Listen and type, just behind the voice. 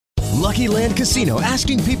Lucky Land Casino,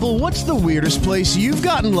 asking people, what's the weirdest place you've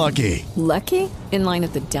gotten lucky? Lucky? In line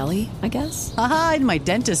at the deli, I guess? Aha, in my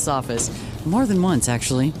dentist's office. More than once,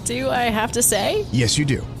 actually. Do I have to say? Yes, you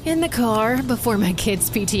do. In the car before my kids'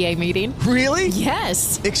 PTA meeting. Really?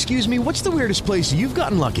 Yes. Excuse me, what's the weirdest place you've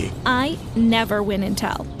gotten lucky? I never win and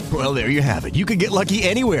tell. Well, there you have it. You can get lucky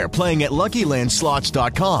anywhere, playing at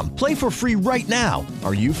LuckyLandSlots.com. Play for free right now.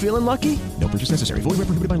 Are you feeling lucky? No purchase necessary. Void where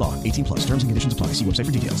prohibited by law. 18 plus. Terms and conditions apply. See website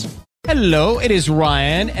for details. Hello, it is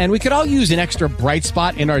Ryan, and we could all use an extra bright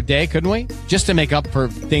spot in our day, couldn't we? Just to make up for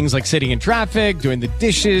things like sitting in traffic, doing the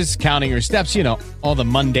dishes, counting your steps, you know, all the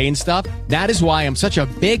mundane stuff. That is why I'm such a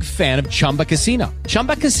big fan of Chumba Casino.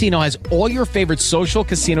 Chumba Casino has all your favorite social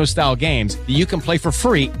casino-style games that you can play for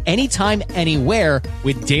free anytime, anywhere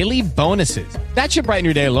with daily bonuses. That should brighten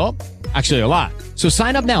your day a little. Actually, a lot. So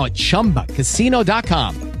sign up now at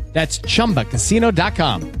ChumbaCasino.com. That's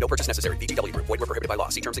ChumbaCasino.com. No purchase necessary. VGW Group. Void where prohibited by law.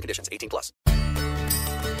 See terms and conditions. 18 plus.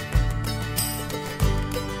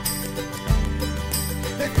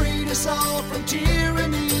 They freed us all from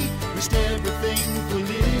tyranny, risked everything for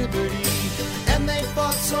liberty, and they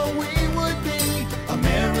fought so we would be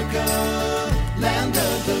America, land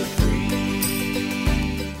of the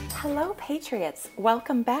free. Hello, Patriots.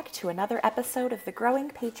 Welcome back to another episode of the Growing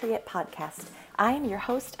Patriot Podcast. I am your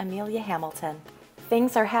host, Amelia Hamilton.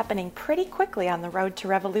 Things are happening pretty quickly on the road to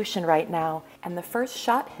revolution right now, and the first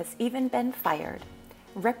shot has even been fired.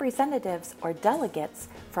 Representatives or delegates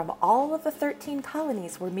from all of the 13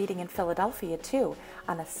 colonies were meeting in Philadelphia too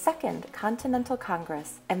on a second Continental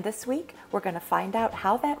Congress, and this week we're going to find out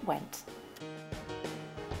how that went.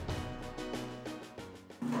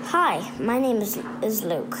 Hi, my name is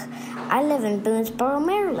Luke. I live in Boonesboro,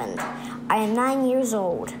 Maryland. I am 9 years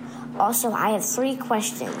old. Also, I have 3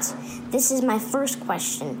 questions. This is my first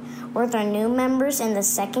question. Were there new members in the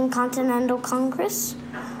Second Continental Congress?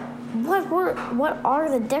 What are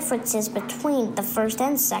the differences between the First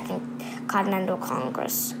and Second Continental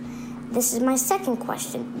Congress? This is my second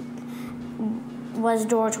question. Was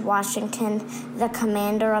George Washington the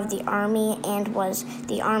commander of the Army, and was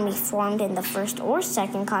the Army formed in the First or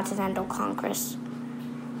Second Continental Congress?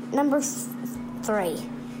 Number 3.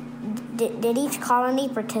 Did each colony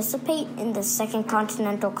participate in the Second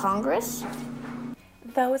Continental Congress?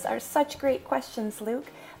 Those are such great questions, Luke.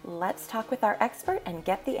 Let's talk with our expert and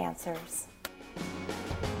get the answers.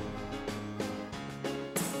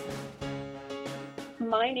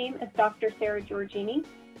 My name is Dr. Sarah Giorgini.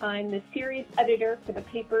 I'm the series editor for the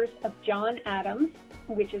Papers of John Adams,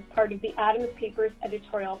 which is part of the Adams Papers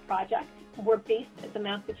editorial project. We're based at the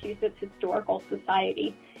Massachusetts Historical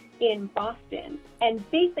Society in Boston. And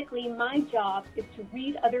basically my job is to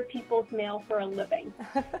read other people's mail for a living.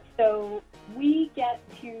 So we get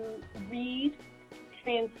to read,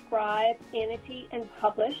 transcribe, annotate, and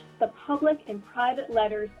publish the public and private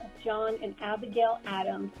letters of John and Abigail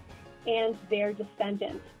Adams and their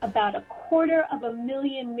descendants, about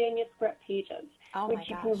 250,000 manuscript pages, which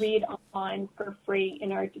you can read online for free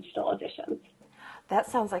in our digital editions. That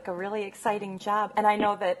sounds like a really exciting job. And I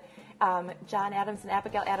know that John Adams and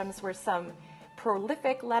Abigail Adams were some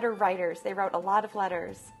prolific letter writers. They wrote a lot of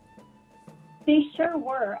letters. They sure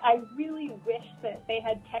were. I really wish that they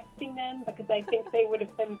had texting then, because I think they would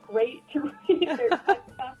have been great to read their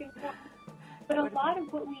text back and forth. But a lot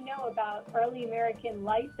of what we know about early American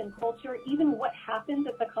life and culture, even what happened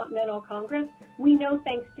at the Continental Congress, we know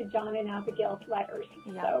thanks to John and Abigail's letters.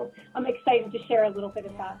 Yeah. So I'm excited to share a little bit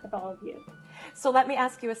of that with all of you. So let me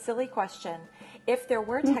ask you a silly question. If there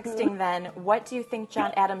were texting then, what do you think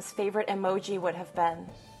John Adams' favorite emoji would have been?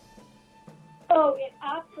 Oh, it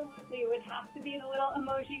absolutely would have to be the little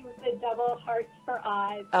emoji with the double hearts for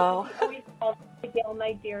eyes. Oh. He always calls Abigail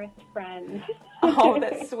my dearest friend. Oh,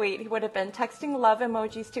 that's sweet. He would have been texting love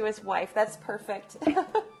emojis to his wife. That's perfect. I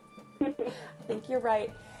think you're right.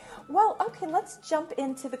 Well, okay, let's jump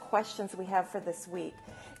into the questions we have for this week.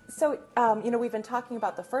 So, we've been talking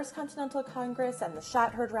about the First Continental Congress and the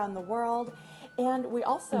shot heard around the world. And we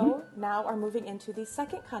also now are moving into the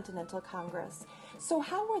Second Continental Congress. So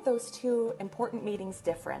how were those two important meetings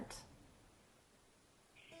different?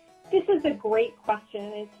 This is a great question,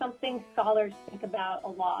 and it's something scholars think about a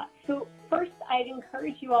lot. So first, I'd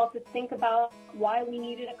encourage you all to think about why we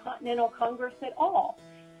needed a Continental Congress at all.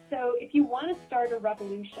 So if you want to start a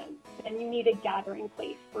revolution, then you need a gathering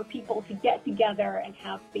place for people to get together and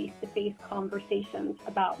have face-to-face conversations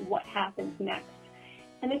about what happens next.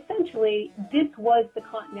 And essentially, this was the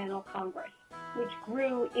Continental Congress, which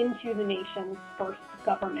grew into the nation's first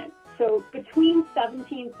government. So between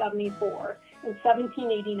 1774 and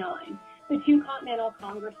 1789, the two Continental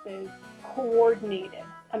Congresses coordinated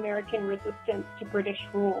American resistance to British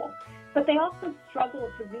rule. But they also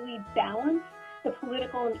struggled to really balance the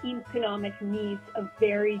political and economic needs of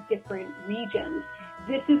very different regions.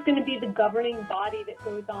 This is going to be the governing body that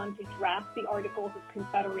goes on to draft the Articles of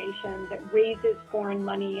Confederation, that raises foreign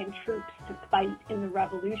money and troops to fight in the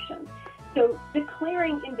Revolution. So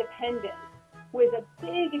declaring independence was a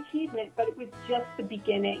big achievement, but it was just the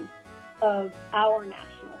beginning of our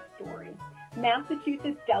national story.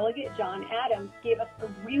 Massachusetts delegate John Adams gave us a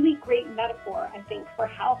really great metaphor, I think, for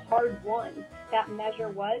how hard-won that measure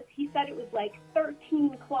was. He said it was like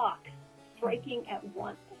 13 clocks striking at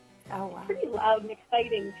once. Oh, wow. Pretty loud and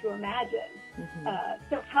exciting to imagine.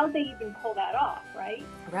 So how'd they even pull that off, right?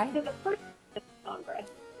 Right. So the first Congress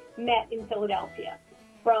met in Philadelphia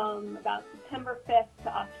from about September 5th to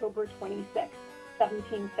October 26th,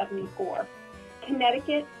 1774.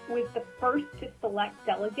 Connecticut was the first to select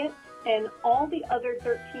delegates, and all the other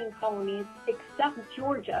 13 colonies, except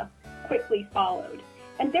Georgia, quickly followed.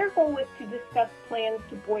 And their goal was to discuss plans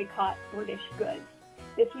to boycott British goods.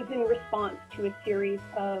 This was in response to a series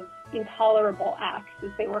of intolerable acts, as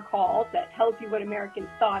they were called, that tells you what Americans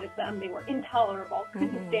thought of them. They were intolerable,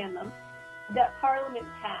 couldn't stand them, that Parliament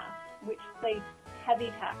passed, which placed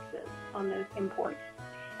heavy taxes on those imports.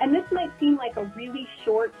 And this might seem like a really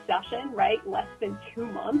short session, right? Less than 2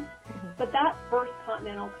 months. But that First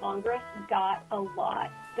Continental Congress got a lot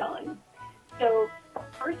done. So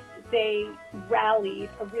first, they rallied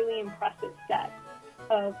a really impressive set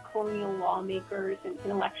of colonial lawmakers and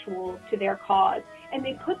intellectuals to their cause, and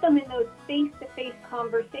they put them in those face-to-face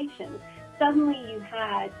conversations. Suddenly you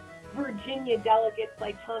had Virginia delegates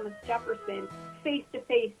like Thomas Jefferson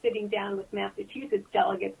face-to-face sitting down with Massachusetts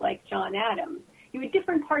delegates like John Adams. You had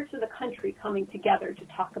different parts of the country coming together to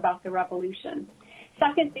talk about the Revolution.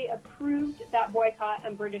 Second, they approved that boycott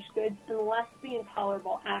on British goods unless the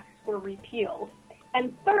intolerable acts were repealed.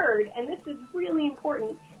 And third, and this is really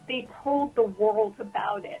important, they told the world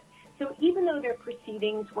about it. So even though their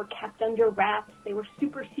proceedings were kept under wraps, they were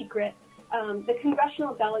super secret, the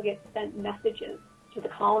congressional delegates sent messages to the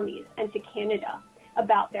colonies and to Canada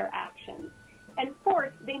about their actions. And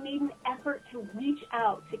fourth, they made an effort to reach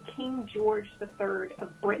out to King George III of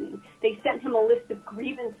Britain. They sent him a list of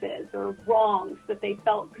grievances or wrongs that they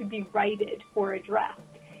felt could be righted or addressed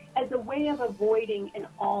as a way of avoiding an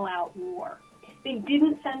all-out war. They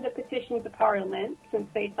didn't send a petition to Parliament since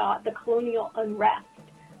they thought the colonial unrest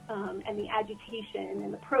and the agitation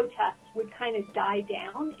and the protests would kind of die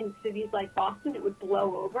down in cities like Boston. It would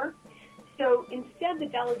blow over. So instead, the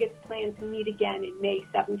delegates planned to meet again in May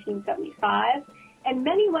 1775, and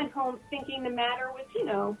many went home thinking the matter was,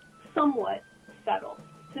 somewhat settled.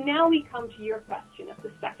 So now we come to your question of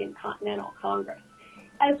the Second Continental Congress.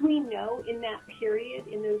 As we know, in that period,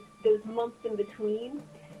 in those months in between,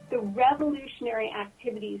 the revolutionary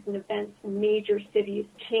activities and events in major cities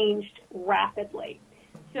changed rapidly.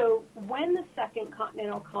 So when the Second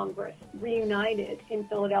Continental Congress reunited in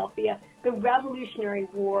Philadelphia, the Revolutionary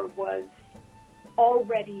War was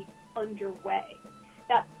already underway.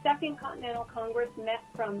 That Second Continental Congress met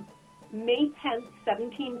from May 10th,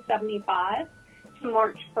 1775 to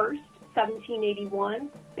March 1st, 1781.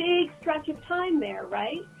 Big stretch of time there,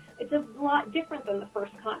 right? It's a lot different than the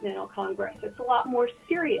First Continental Congress. It's a lot more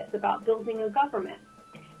serious about building a government.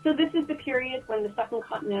 So this is the period when the Second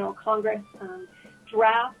Continental Congress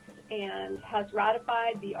drafts and has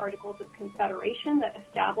ratified the Articles of Confederation that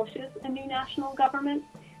establishes a new national government.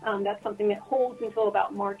 That's something that holds until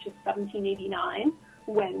about March of 1789,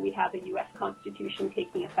 when we have a U.S. Constitution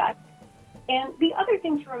taking effect. And the other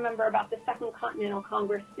thing to remember about the Second Continental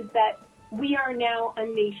Congress is that we are now a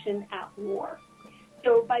nation at war.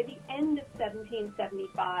 So by the end of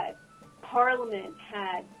 1775, Parliament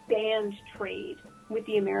had banned trade with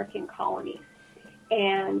the American colonies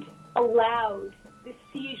and allowed the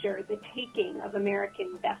seizure, the taking of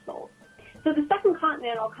American vessels. So the Second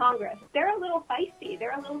Continental Congress, they're a little feisty,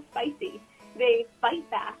 they're a little spicy. They fight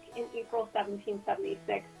back in April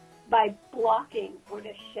 1776 by blocking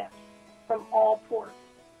British ships from all ports.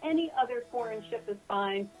 Any other foreign ship is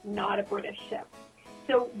fine, not a British ship.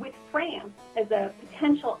 So with France as a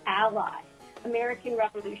potential ally, American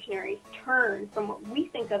revolutionaries turned from what we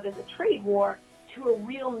think of as a trade war to a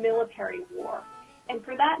real military war. And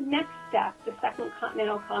for that next step, the Second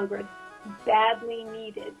Continental Congress badly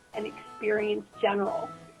needed an experienced general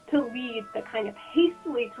to lead the kind of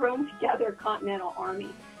hastily thrown together Continental Army,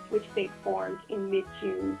 which they formed in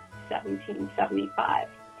mid-June 1775.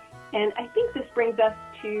 And I think this brings us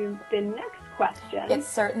to the next question. It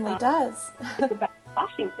certainly does. About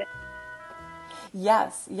Washington.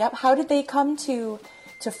 Yes. Yep. How did they come to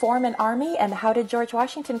form an army, and how did George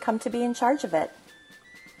Washington come to be in charge of it?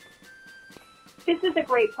 This is a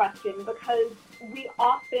great question because we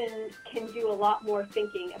often can do a lot more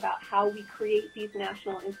thinking about how we create these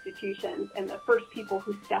national institutions and the first people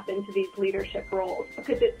who step into these leadership roles,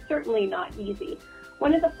 because it's certainly not easy.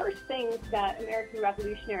 One of the first things that American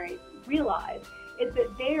revolutionaries realize is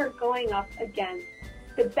that they are going up against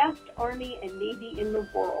the best Army and Navy in the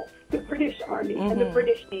world, the British Army and the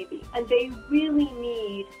British Navy, and they really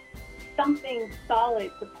need something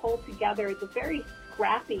solid to pull together the very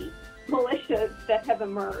scrappy militias that have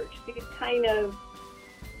emerged, these kind of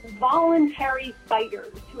voluntary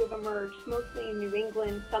fighters who have emerged mostly in New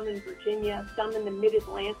England, some in Virginia, some in the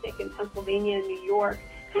mid-Atlantic in Pennsylvania and New York,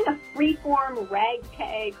 kind of freeform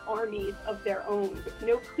ragtag armies of their own with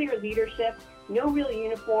no clear leadership, no real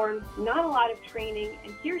uniforms, not a lot of training,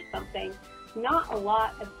 and here's something, not a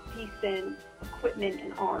lot of decent equipment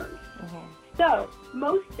and arms. So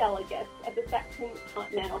most delegates at the Second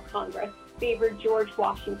Continental Congress favored George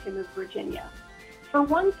Washington of Virginia. For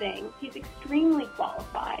one thing, he's extremely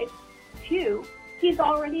qualified. Two, he's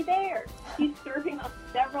already there. He's serving on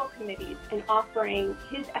several committees and offering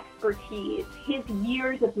his expertise, his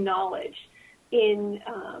years of knowledge in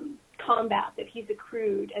combat that he's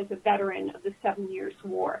accrued as a veteran of the 7 Years'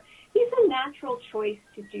 War. He's a natural choice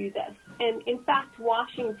to do this. And in fact,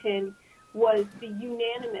 Washington was the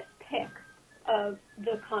unanimous pick of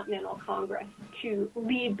the Continental Congress to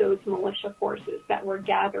lead those militia forces that were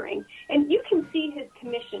gathering. And you can see his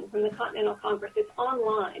commission from the Continental Congress. It's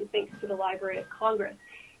online, thanks to the Library of Congress.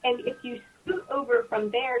 And if you scoot over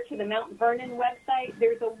from there to the Mount Vernon website,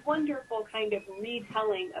 there's a wonderful kind of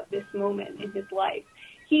retelling of this moment in his life.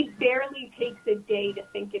 He barely takes a day to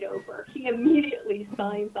think it over. He immediately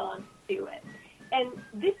signs on to do it. And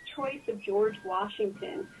this choice of George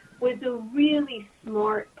Washington was a really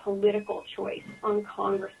smart political choice on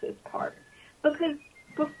Congress's part. Because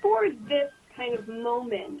before this kind of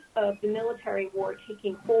moment of the military war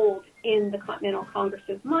taking hold in the Continental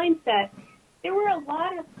Congress's mindset, there were a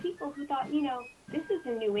lot of people who thought, this is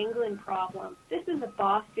a New England problem. This is a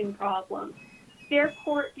Boston problem. Their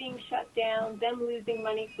port being shut down, them losing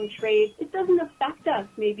money from trade, it doesn't affect us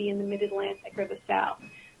maybe in the Mid-Atlantic or the South.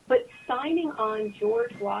 But signing on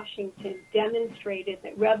George Washington demonstrated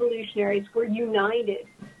that revolutionaries were united,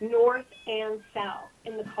 North and South,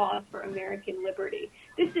 in the cause for American liberty.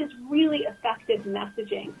 This is really effective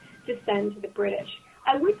messaging to send to the British.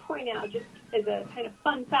 I would point out, just as a kind of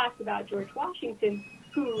fun fact about George Washington,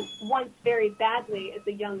 who once very badly as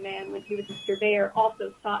a young man when he was a surveyor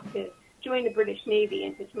also sought to join the British Navy,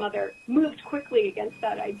 and his mother moved quickly against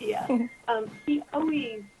that idea. He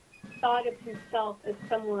always thought of himself as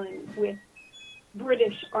someone with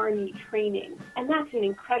British Army training, and that's an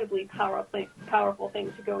incredibly powerful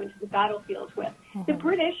thing to go into the battlefield with. The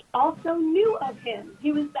British also knew of him.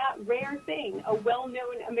 He was that rare thing, a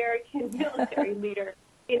well-known American military leader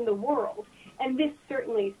in the world, and this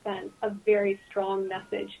certainly sent a very strong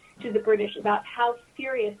message to the British about how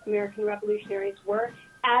serious American revolutionaries were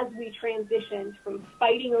as we transitioned from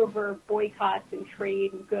fighting over boycotts and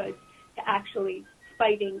trade and goods to actually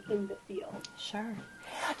fighting in the field. Sure.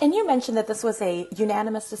 And you mentioned that this was a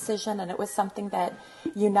unanimous decision, and it was something that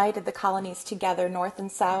united the colonies together, North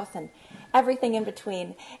and South, and everything in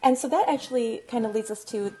between. And so that actually kind of leads us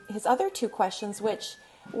to his other two questions, which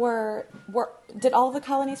were did all of the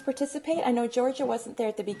colonies participate? I know Georgia wasn't there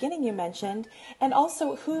at the beginning, you mentioned. And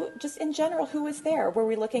also, who, just in general, who was there? Were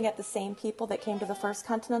we looking at the same people that came to the First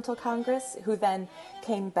Continental Congress, who then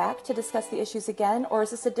came back to discuss the issues again? Or is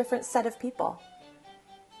this a different set of people?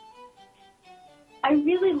 I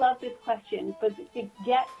really love this question, but it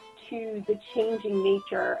gets to the changing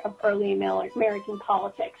nature of early American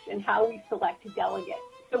politics and how we select delegates.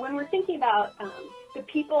 So when we're thinking about the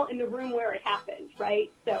people in the room where it happened,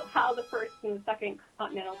 right? So how the First and the Second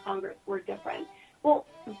Continental Congress were different. Well,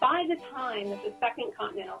 by the time that the Second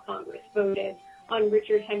Continental Congress voted on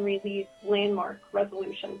Richard Henry Lee's landmark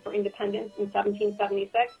resolution for independence in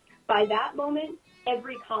 1776, by that moment,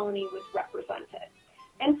 every colony was represented.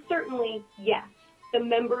 And certainly, yes, the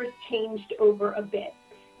members changed over a bit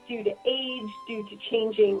due to age, due to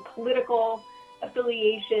changing political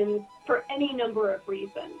affiliations, for any number of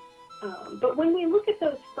reasons. But when we look at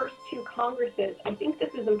those first two Congresses, I think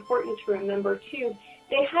this is important to remember too,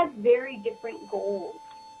 they had very different goals.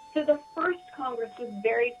 So the first Congress was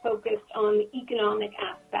very focused on the economic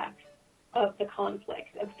aspects of the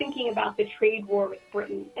conflict, of thinking about the trade war with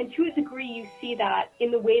Britain. And to a degree, you see that in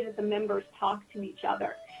the way that the members talk to each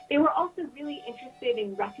other. They were also really interested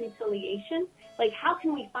in reconciliation, like how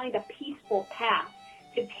can we find a peaceful path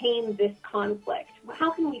to tame this conflict?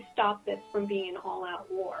 How can we stop this from being an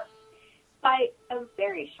all-out war? By a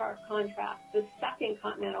very sharp contrast, the Second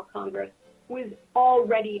Continental Congress was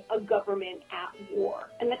already a government at war.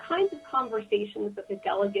 And the kinds of conversations that the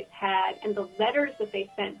delegates had and the letters that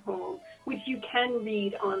they sent home, which you can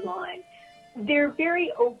read online, they're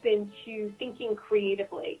very open to thinking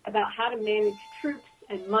creatively about how to manage troops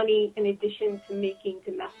and money in addition to making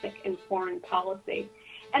domestic and foreign policy.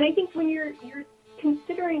 And I think when you're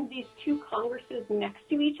considering these two Congresses next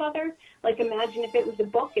to each other, like imagine if it was a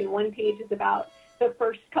book and one page is about the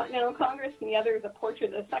First Continental Congress and the other is a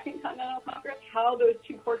portrait of the Second Continental Congress, how those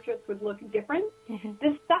two portraits would look different. Mm-hmm.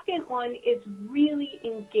 The second one is really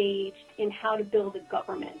engaged in how to build a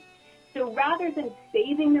government. So rather than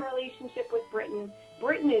saving the relationship with Britain,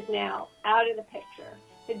 Britain is now out of the picture.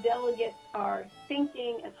 The delegates are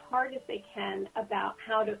thinking as hard as they can about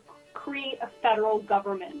how to create a federal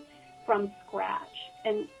government from scratch.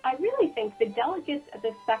 And I really think the delegates at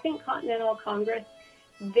the Second Continental Congress,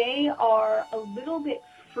 they are a little bit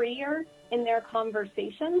freer in their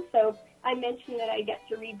conversations. So I mentioned that I get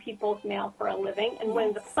to read people's mail for a living, and one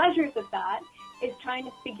of the pleasures of that is trying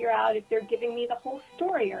to figure out if they're giving me the whole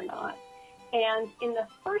story or not. And in the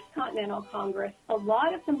First Continental Congress, a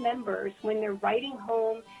lot of the members, when they're writing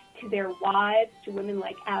home to their wives, to women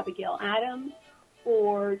like Abigail Adams,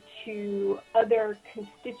 or to other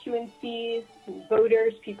constituencies,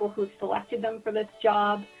 voters, people who selected them for this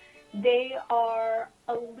job, they are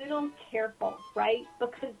a little careful, right?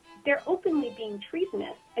 Because they're openly being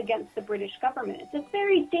treasonous against the British government. It's a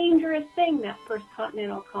very dangerous thing, that First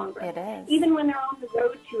Continental Congress. It is. Even when they're on the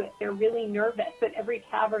road to it, they're really nervous at every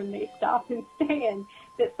tavern they stop and stay in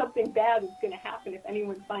that something bad is going to happen if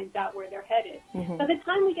anyone finds out where they're headed. Mm-hmm. By the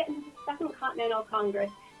time we get into the Second Continental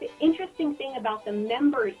Congress, the interesting thing about the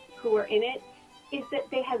members who are in it is that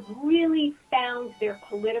they have really found their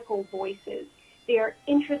political voices. They are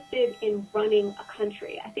interested in running a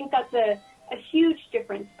country. I think that's a huge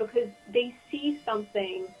difference because they see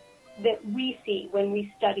something that we see when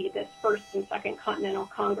we study this First and Second Continental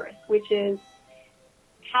Congress, which is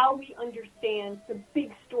how we understand the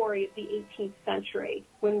big story of the 18th century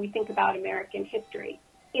when we think about American history.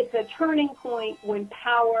 It's a turning point when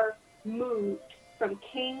power moved from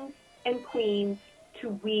kings and queens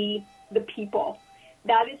to we, the people.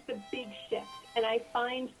 That is the big shift. And I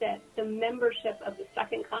find that the membership of the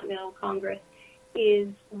Second Continental Congress is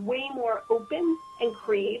way more open and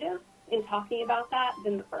creative in talking about that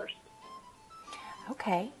than the first.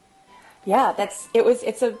 Okay. Yeah,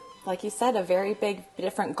 it's a, like you said, a very big,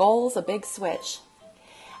 different goals, a big switch.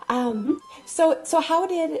 So how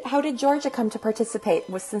did Georgia come to participate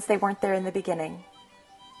since they weren't there in the beginning?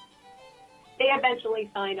 They eventually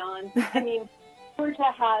sign on. I mean,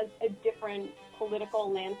 Georgia has a different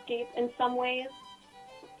political landscape in some ways,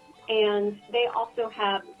 and they also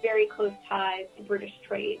have very close ties to British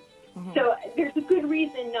trade. Mm-hmm. So there's a good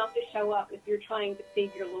reason not to show up if you're trying to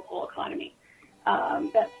save your local economy.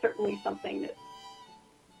 That's certainly something that's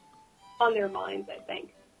on their minds, I think.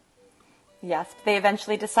 Yes, they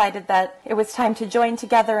eventually decided that it was time to join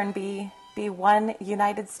together and be one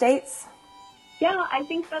United States. Yeah, I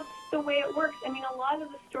think that's the way it works. I mean, a lot of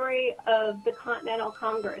the story of the Continental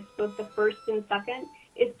Congress, both the first and second,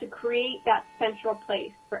 is to create that central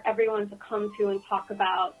place for everyone to come to and talk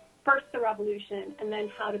about first the revolution and then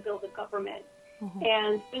how to build a government. Mm-hmm.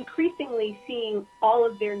 And increasingly seeing all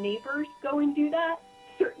of their neighbors go and do that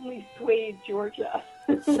certainly swayed Georgia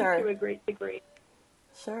to a great degree.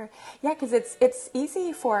 Sure. Yeah, because it's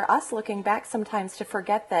easy for us looking back sometimes to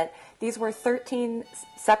forget that these were 13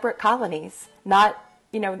 separate colonies. Not,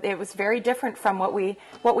 it was very different from what we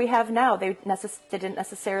have now. They didn't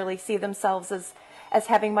necessarily see themselves as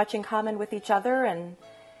having much in common with each other, and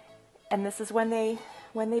this is when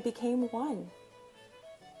they became one.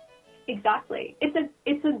 Exactly.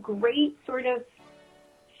 It's a great sort of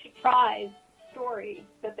surprise story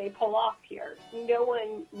that they pull off here. No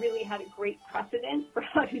one really had a great precedent for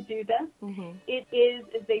how to do this. Mm-hmm. It is,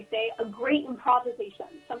 as they say, a great improvisation,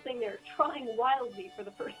 something they're trying wildly for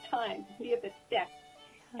the first time to see if it sticks.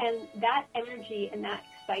 And that energy and that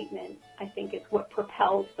excitement, I think, is what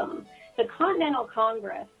propels them. The Continental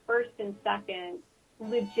Congress, first and second,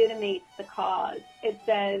 legitimates the cause. It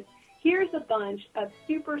says, here's a bunch of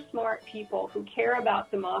super smart people who care about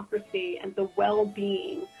democracy and the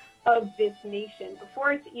well-being of this nation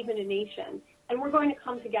before it's even a nation. And we're going to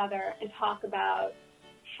come together and talk about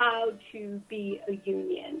how to be a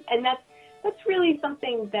union. And that's really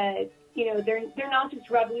something that, they're not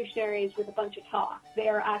just revolutionaries with a bunch of talk. They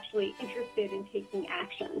are actually interested in taking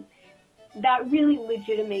action. That really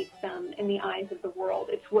legitimates them in the eyes of the world.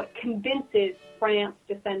 It's what convinces France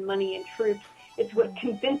to send money and troops. It's what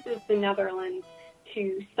convinces the Netherlands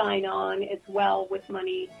to sign on as well with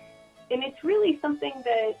money. And it's really something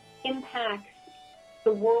that impacts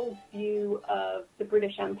the world's view of the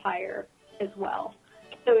British Empire as well.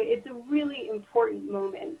 So it's a really important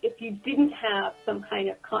moment. If you didn't have some kind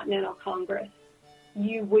of Continental Congress,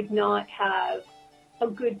 you would not have a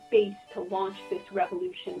good base to launch this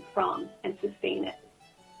revolution from and sustain it.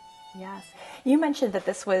 Yes. You mentioned that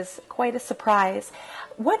this was quite a surprise.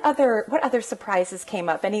 What other surprises came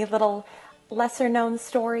up? Any little lesser known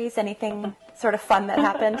stories? Anything sort of fun that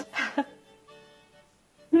happened?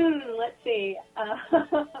 Let's see.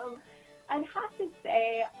 I'd have to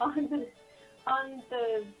say on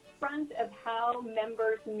the front of how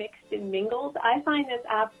members mixed and mingled, I find this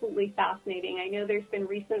absolutely fascinating. I know there's been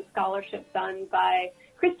recent scholarship done by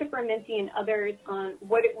Christopher Minty and others on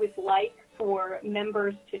what it was like for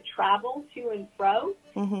members to travel to and fro,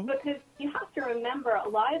 because you have to remember a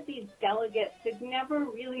lot of these delegates had never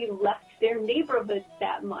really left their neighborhoods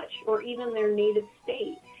that much, or even their native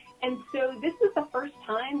state. And so this is the first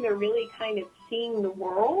time they're really kind of seeing the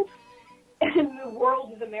world, and the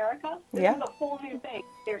world is America. This is a whole new thing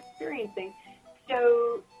they're experiencing.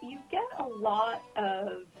 So you get a lot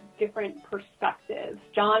of different perspectives.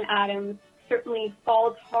 John Adams certainly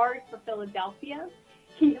falls hard for Philadelphia.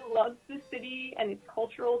 He loves the city and its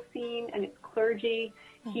cultural scene and its clergy.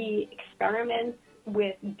 He experiments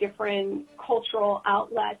with different cultural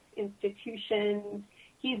outlets, institutions.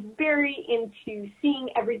 He's very into seeing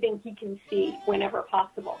everything he can see whenever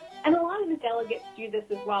possible. And a lot of the delegates do this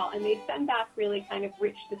as well, and they send back really kind of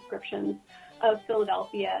rich descriptions of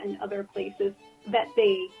Philadelphia and other places that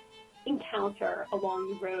they encounter along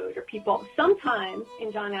the road, or people. Sometimes,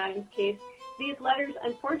 in John Adams' case, these letters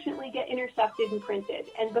unfortunately get intercepted and printed,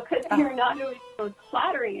 and because you're not always the most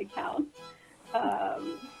flattering accounts,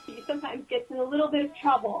 he sometimes gets in a little bit of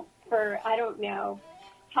trouble for, I don't know,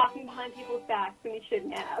 talking behind people's backs when he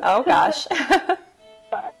shouldn't have. Oh, gosh.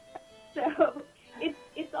 So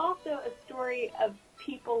it's also a story of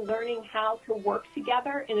people learning how to work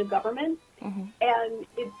together in a government, and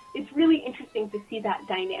it's really interesting to see that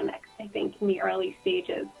dynamic, I think, in the early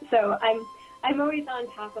stages. So I'm always on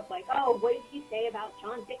top of like, oh, what did he say about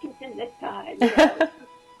John Dickinson this time? You know,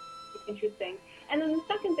 it's interesting. And then the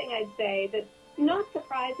second thing I'd say that's not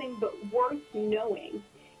surprising but worth knowing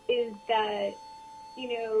is that, you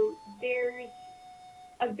know, there's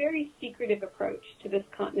a very secretive approach to this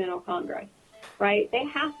Continental Congress, right? They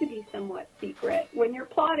have to be somewhat secret. When you're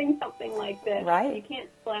plotting something like this, you can't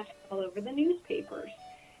splash it all over the newspapers.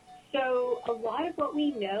 So a lot of what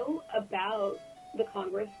we know about the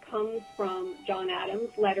Congress comes from John Adams'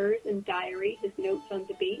 letters and diary, his notes on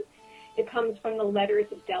debate. It comes from the letters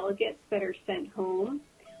of delegates that are sent home.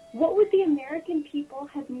 What would the American people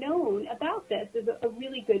have known about this is a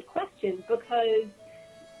really good question, because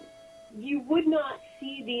you would not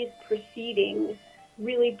see these proceedings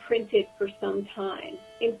really printed for some time.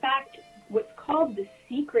 In fact, what's called the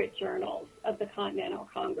secret journals of the Continental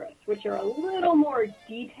Congress, which are a little more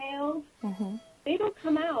detailed, they don't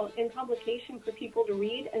come out in publication for people to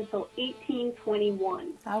read until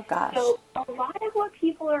 1821. Oh, gosh. So a lot of what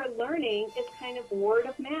people are learning is kind of word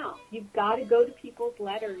of mouth. You've got to go to people's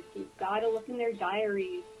letters. You've got to look in their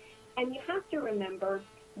diaries. And you have to remember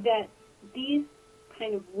that these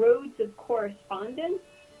kind of roads of correspondence,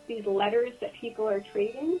 these letters that people are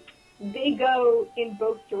trading, they go in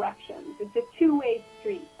both directions. It's a two-way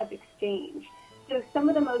street of exchange. So some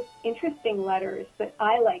of the most interesting letters that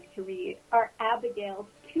I like to read are Abigail's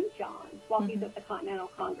to John while he's at the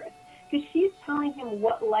Continental Congress, because she's telling him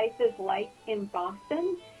what life is like in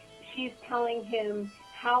Boston. She's telling him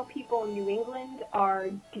how people in New England are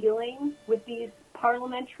dealing with these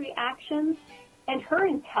parliamentary actions, and her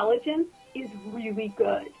intelligence is really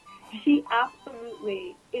good. She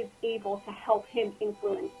absolutely is able to help him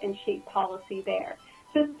influence and shape policy there.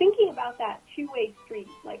 So thinking about that two-way street,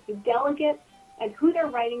 like the delegates and who they're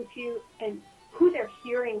writing to and who they're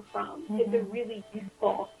hearing from, is a really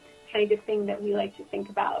useful kind of thing that we like to think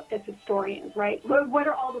about as historians, right? What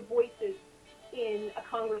are all the voices in a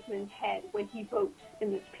congressman's head when he votes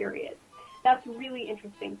in this period? That's really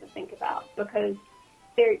interesting to think about, because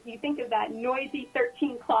you think of that noisy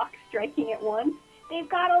 13 clock striking at once. They've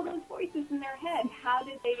got all those voices in their head. How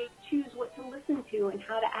did they choose what to listen to and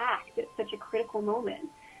how to act at such a critical moment?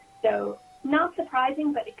 So not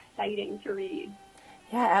surprising, but exciting to read.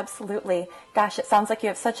 Yeah, absolutely. Gosh, it sounds like you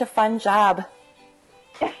have such a fun job.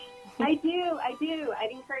 I do.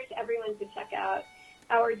 I'd encourage everyone to check out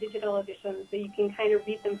our digital editions so you can kind of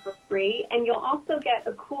read them for free. And you'll also get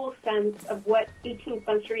a cool sense of what 18th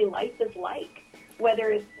century life is like, whether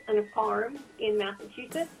it's on a farm in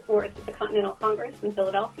Massachusetts, or it's at the Continental Congress in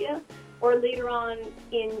Philadelphia, or later on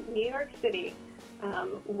in New York City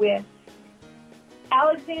with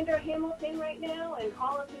Alexander Hamilton right now and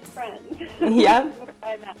all of his friends. Yep.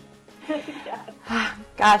 Yeah.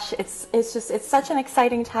 Gosh, it's such an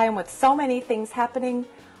exciting time with so many things happening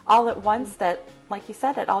all at once that, like you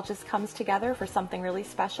said, it all just comes together for something really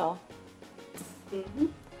special. Mm-hmm.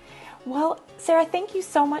 Well, Sarah, thank you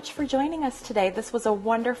so much for joining us today. This was a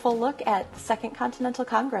wonderful look at the Second Continental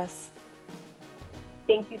Congress.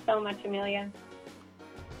 Thank you so much, Amelia.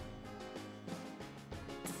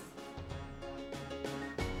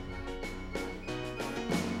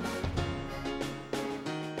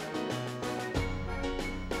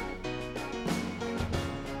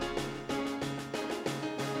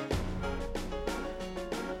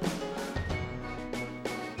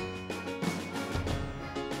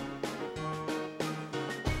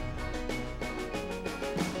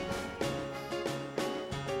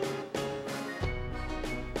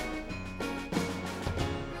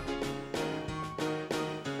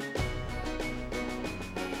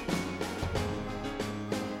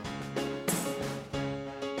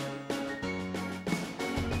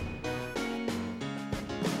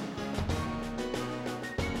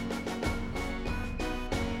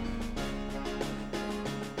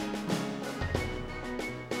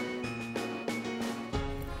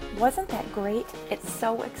 Wasn't that great? It's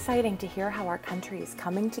so exciting to hear how our country is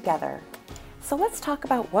coming together. So let's talk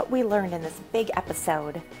about what we learned in this big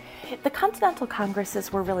episode. The Continental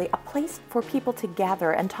Congresses were really a place for people to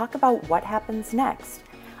gather and talk about what happens next.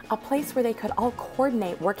 A place where they could all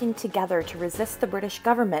coordinate working together to resist the British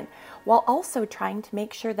government, while also trying to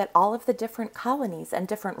make sure that all of the different colonies and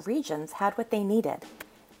different regions had what they needed.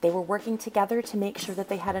 They were working together to make sure that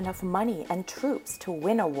they had enough money and troops to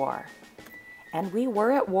win a war. And we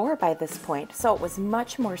were at war by this point, so it was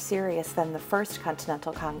much more serious than the First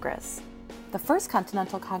Continental Congress. The First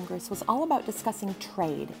Continental Congress was all about discussing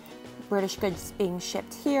trade, British goods being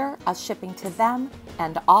shipped here, us shipping to them,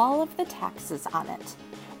 and all of the taxes on it.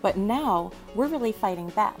 But now, we're really fighting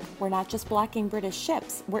back. We're not just blocking British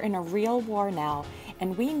ships, we're in a real war now,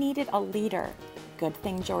 and we needed a leader. Good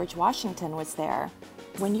thing George Washington was there.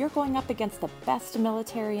 When you're going up against the best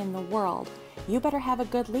military in the world, you better have a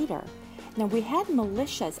good leader. Now, we had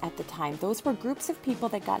militias at the time. Those were groups of people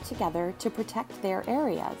that got together to protect their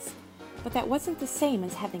areas. But that wasn't the same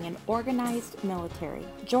as having an organized military.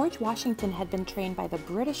 George Washington had been trained by the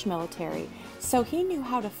British military, so he knew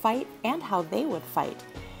how to fight and how they would fight.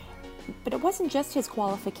 But it wasn't just his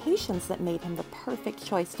qualifications that made him the perfect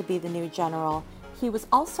choice to be the new general. He was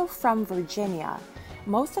also from Virginia.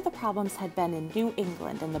 Most of the problems had been in New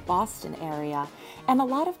England and the Boston area, and a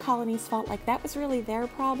lot of colonies felt like that was really their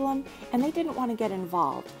problem, and they didn't want to get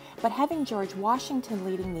involved. But having George Washington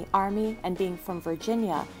leading the army and being from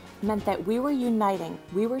Virginia meant that we were uniting,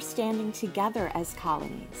 we were standing together as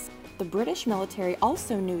colonies. The British military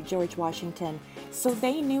also knew George Washington, so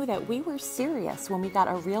they knew that we were serious when we got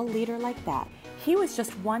a real leader like that. He was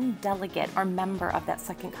just one delegate or member of that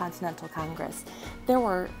Second Continental Congress. There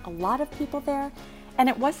were a lot of people there, and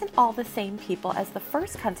it wasn't all the same people as the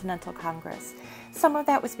First Continental Congress. Some of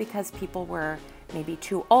that was because people were maybe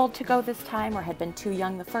too old to go this time or had been too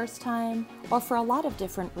young the first time, or for a lot of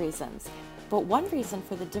different reasons. But one reason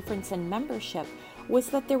for the difference in membership was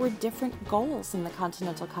that there were different goals in the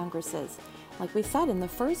Continental Congresses. Like we said, in the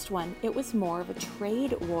first one, it was more of a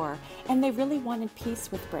trade war, and they really wanted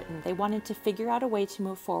peace with Britain. They wanted to figure out a way to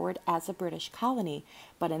move forward as a British colony.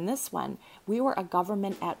 But in this one, we were a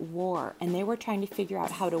government at war, and they were trying to figure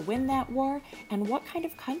out how to win that war and what kind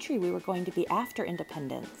of country we were going to be after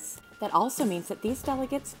independence. That also means that these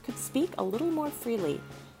delegates could speak a little more freely.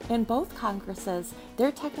 In both Congresses,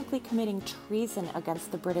 they're technically committing treason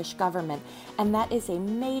against the British government, and that is a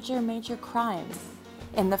major, major crime.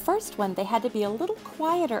 In the first one, they had to be a little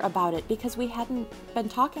quieter about it because we hadn't been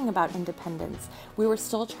talking about independence. We were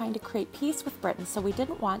still trying to create peace with Britain, so we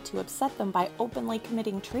didn't want to upset them by openly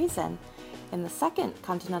committing treason. In the Second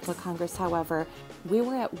Continental Congress, however, we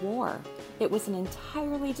were at war. It was an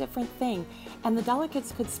entirely different thing, and the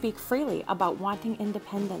delegates could speak freely about wanting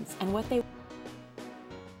independence and what they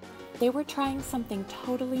were trying something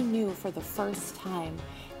totally new for the first time.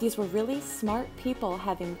 These were really smart people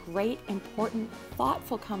having great, important,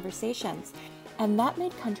 thoughtful conversations. And that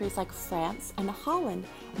made countries like France and Holland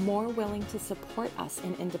more willing to support us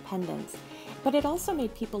in independence. But it also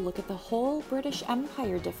made people look at the whole British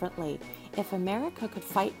Empire differently. If America could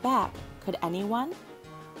fight back, could anyone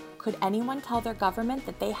tell their government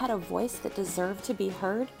that they had a voice that deserved to be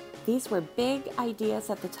heard? These were big ideas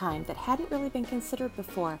at the time that hadn't really been considered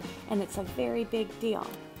before, and it's a very big deal.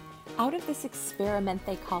 Out of this experiment,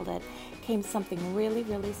 they called it, came something really,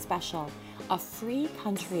 really special. A free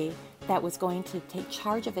country that was going to take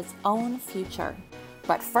charge of its own future.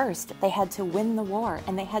 But first, they had to win the war,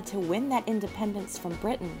 and they had to win that independence from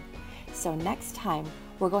Britain. So next time,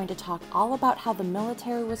 we're going to talk all about how the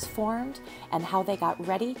military was formed and how they got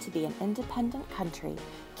ready to be an independent country.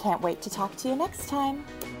 Can't wait to talk to you next time.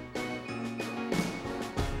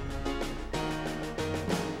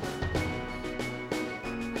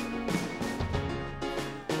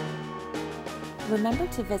 Remember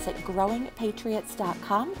to visit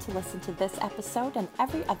growingpatriots.com to listen to this episode and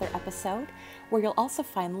every other episode, where you'll also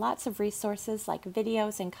find lots of resources like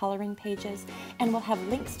videos and coloring pages, and we'll have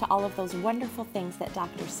links to all of those wonderful things that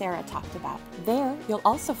Dr. Sarah talked about. There, you'll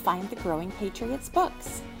also find the Growing Patriots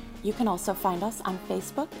books. You can also find us on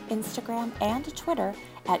Facebook, Instagram, and Twitter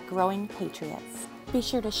at Growing Patriots. Be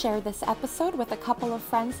sure to share this episode with a couple of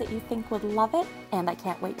friends that you think would love it, and I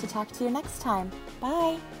can't wait to talk to you next time.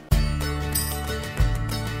 Bye!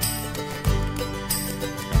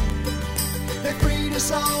 They freed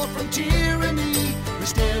us all from tyranny,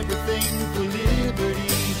 risked everything for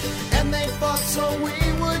liberty, and they fought so we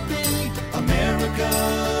would be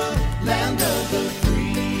America.